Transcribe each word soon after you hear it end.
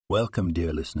Welcome,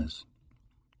 dear listeners.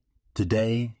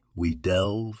 Today, we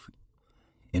delve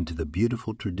into the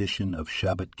beautiful tradition of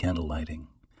Shabbat candle lighting,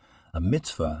 a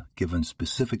mitzvah given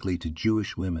specifically to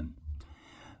Jewish women.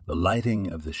 The lighting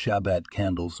of the Shabbat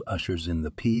candles ushers in the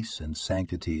peace and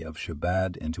sanctity of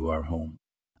Shabbat into our home.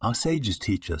 Our sages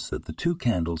teach us that the two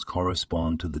candles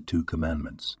correspond to the two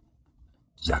commandments.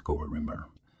 Zachor, remember,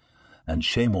 and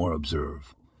Shemor,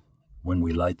 observe. When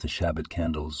we light the Shabbat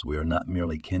candles, we are not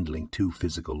merely kindling two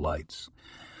physical lights.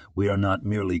 We are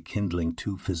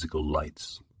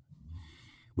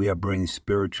bringing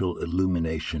spiritual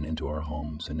illumination into our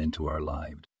homes and into our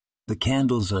lives. The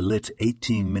candles are lit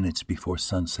 18 minutes before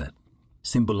sunset,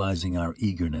 symbolizing our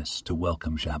eagerness to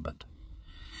welcome Shabbat.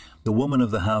 The woman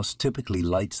of the house typically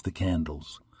lights the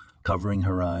candles, covering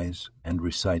her eyes and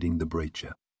reciting the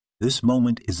Breitzah. This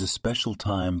moment is a special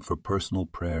time for personal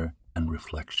prayer and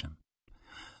reflection.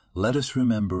 Let us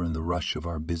remember in the rush of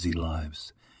our busy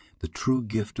lives, the true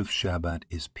gift of Shabbat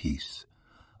is peace,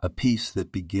 a peace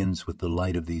that begins with the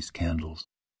light of these candles,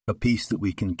 a peace that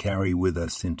we can carry with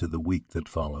us into the week that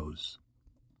follows.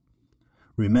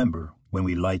 Remember, when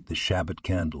we light the Shabbat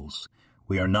candles,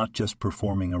 we are not just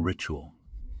performing a ritual.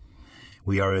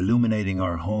 We are illuminating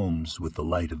our homes with the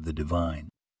light of the divine.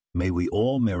 May we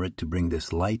all merit to bring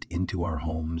this light into our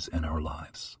homes and our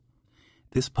lives.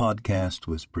 This podcast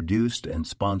was produced and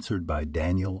sponsored by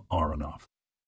Daniel Aronoff.